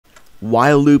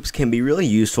While loops can be really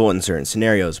useful in certain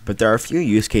scenarios, but there are a few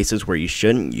use cases where you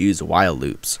shouldn't use while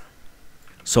loops.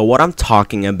 So what I'm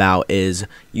talking about is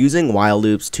using while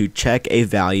loops to check a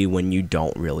value when you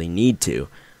don't really need to.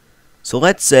 So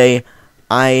let's say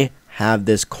I have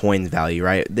this coins value,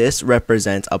 right? This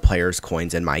represents a player's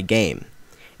coins in my game.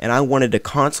 And I wanted to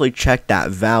constantly check that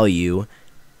value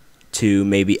to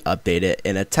maybe update it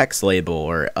in a text label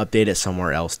or update it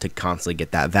somewhere else to constantly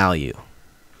get that value.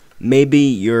 Maybe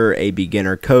you're a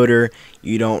beginner coder,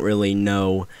 you don't really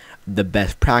know the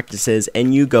best practices,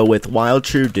 and you go with while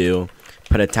true do,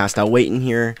 put a task wait in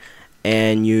here,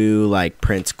 and you like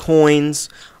print coins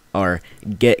or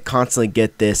constantly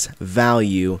get this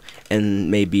value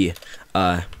and maybe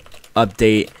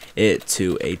update it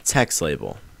to a text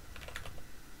label.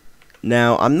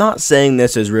 Now, I'm not saying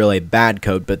this is really bad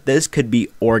code, but this could be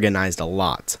organized a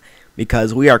lot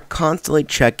because we are constantly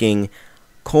checking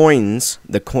coins,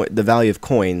 the value of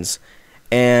coins,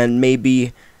 and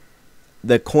maybe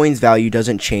the coins value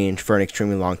doesn't change for an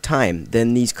extremely long time.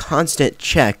 Then these constant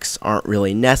checks aren't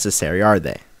really necessary, are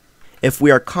they? If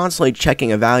we are constantly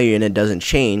checking a value and it doesn't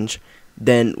change,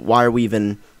 then why are we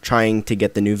even trying to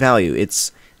get the new value?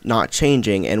 It's not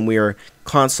changing, and we are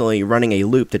constantly running a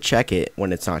loop to check it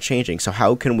when it's not changing. So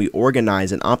how can we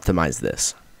organize and optimize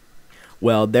this?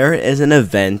 Well, there is an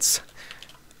event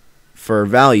for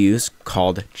values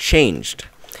called changed,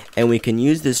 and we can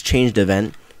use this changed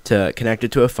event to connect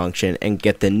it to a function and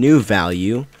get the new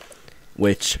value,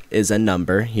 which is a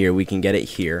number. Here we can get it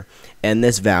here, and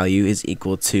this value is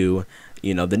equal to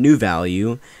the new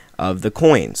value of the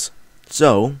coins.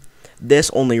 So this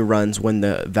only runs when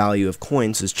the value of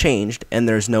coins is changed, and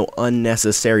there's no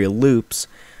unnecessary loops.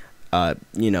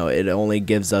 It only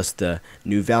gives us the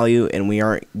new value, and we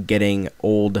aren't getting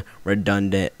old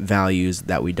redundant values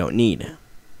that we don't need.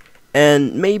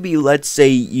 And maybe let's say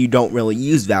you don't really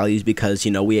use values because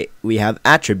we have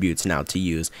attributes now to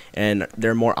use, and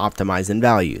they're more optimized than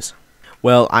values.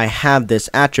 Well, I have this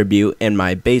attribute in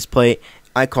my base plate.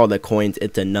 I call the coins,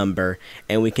 it's a number,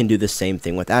 and we can do the same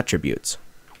thing with attributes.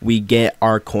 We get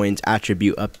our coins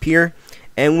attribute up here,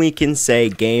 and we can say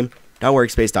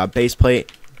game.workspace.baseplate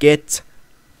get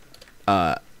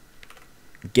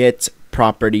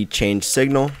property change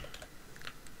signal,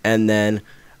 and then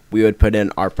we would put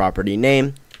in our property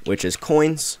name, which is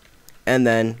coins, and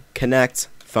then connect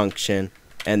function,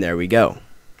 and there we go.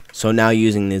 So now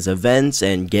using these events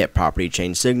and get property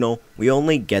change signal, we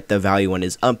only get the value when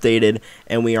it's updated,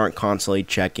 and we aren't constantly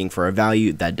checking for a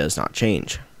value that does not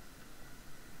change.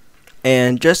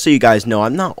 And just so you guys know,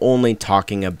 I'm not only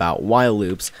talking about while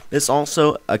loops, this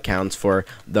also accounts for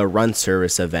the run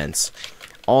service events.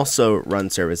 Also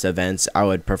run service events, I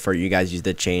would prefer you guys use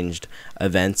the changed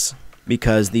events,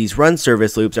 because these run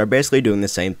service loops are basically doing the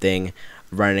same thing,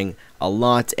 running a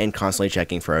lot and constantly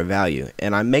checking for a value.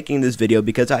 And I'm making this video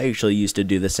because I actually used to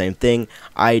do the same thing.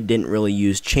 I didn't really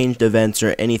use changed events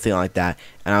or anything like that,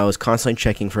 and I was constantly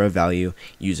checking for a value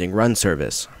using run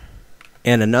service.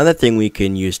 And another thing we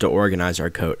can use to organize our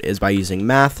code is by using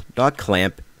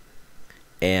math.clamp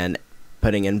and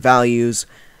putting in values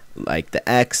like the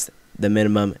x, the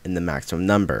minimum, and the maximum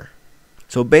number.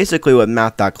 So basically what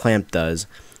math.clamp does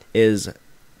is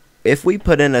if we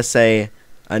put in a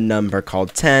number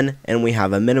called 10 and we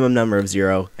have a minimum number of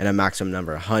 0 and a maximum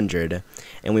number of 100,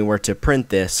 and we were to print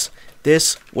this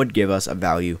would give us a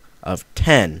value of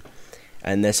 10.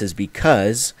 And this is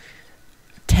because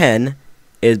 10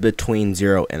 is between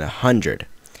 0 and 100.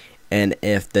 And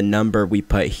if the number we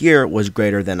put here was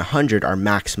greater than 100, our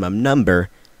maximum number,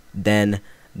 then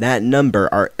that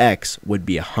number, our x, would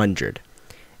be 100.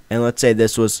 And let's say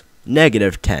this was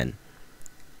negative 10.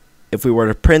 If we were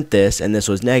to print this and this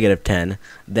was negative 10,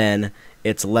 then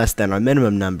it's less than our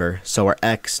minimum number, so our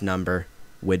x number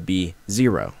would be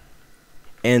 0.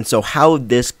 And so how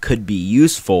this could be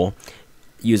useful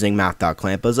using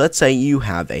math.clamp is, let's say you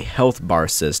have a health bar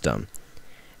system.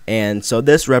 And so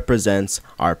this represents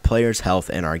our player's health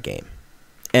in our game.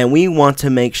 And we want to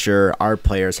make sure our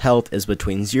player's health is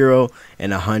between 0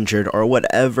 and 100 or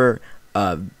whatever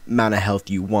amount of health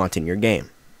you want in your game.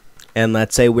 And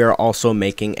let's say we're also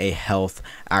making a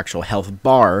actual health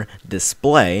bar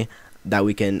display that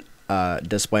we can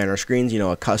display on our screens,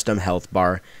 a custom health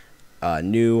bar,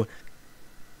 new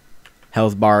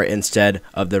health bar instead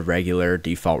of the regular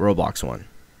default Roblox one.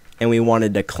 And we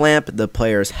wanted to clamp the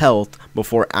player's health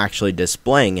before actually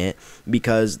displaying it,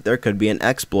 because there could be an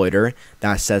exploiter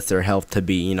that sets their health to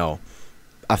be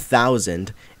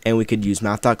 1,000, and we could use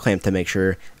math.clamp to make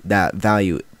sure that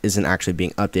value isn't actually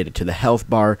being updated to the health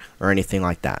bar or anything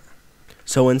like that.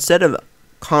 So instead of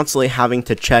constantly having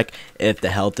to check if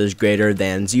the health is greater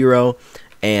than 0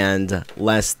 and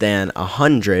less than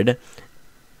 100,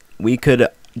 we could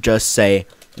just say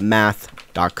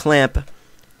math.clamp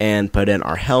and put in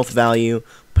our health value,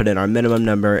 put in our minimum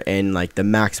number, and like the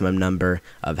maximum number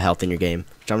of health in your game,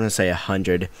 which I'm going to say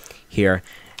 100 here.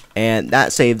 And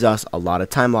that saves us a lot of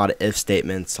time, a lot of if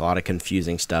statements, a lot of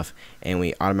confusing stuff, and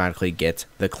we automatically get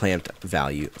the clamped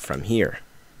value from here.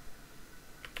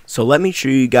 So let me show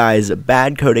you guys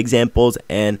bad code examples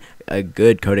and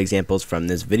good code examples from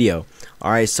this video.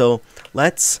 Alright, so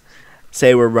let's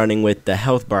say we're running with the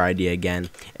health bar idea again,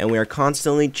 and we are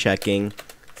constantly checking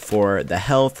for the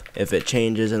health, if it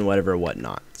changes and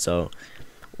whatnot. So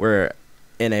we're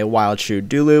in a while true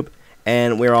do loop,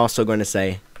 and we're also going to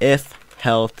say if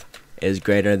health is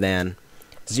greater than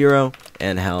 0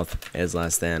 and health is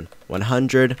less than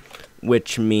 100,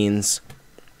 which means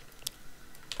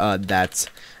that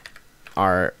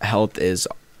our health is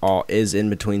in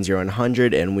between 0 and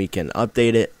 100, and we can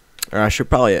update it. Or I should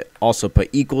probably also put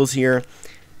equals here.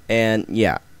 And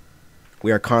yeah,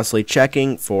 we are constantly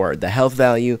checking for the health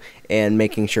value and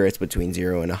making sure it's between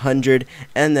 0 and 100,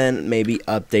 and then maybe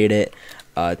update it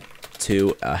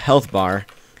to a health bar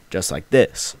just like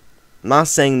this. I'm not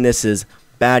saying this is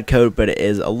bad code, but it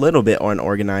is a little bit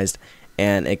unorganized,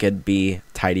 and it could be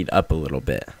tidied up a little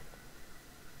bit.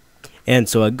 And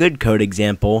so a good code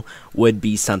example would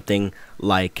be something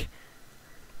like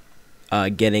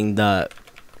getting the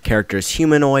character's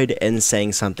humanoid and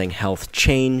saying something health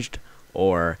changed,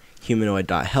 or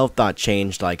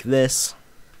humanoid.health.changed like this.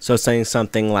 So saying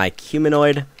something like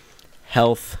humanoid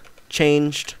health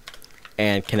changed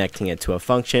and connecting it to a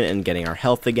function and getting our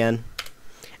health again.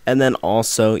 And then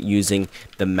also using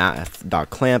the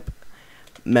math.clamp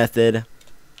method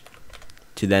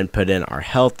to then put in our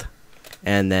health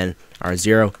and then our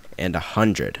 0 and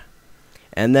 100.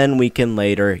 And then we can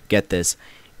later get this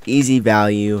easy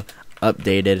value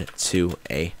updated to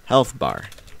a health bar,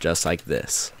 just like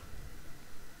this.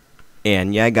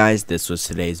 And yeah guys, this was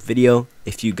today's video.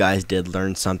 If you guys did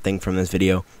learn something from this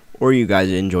video, or you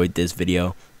guys enjoyed this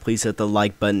video, please hit the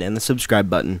like button and the subscribe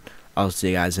button. I'll see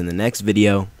you guys in the next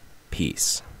video.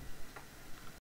 Peace.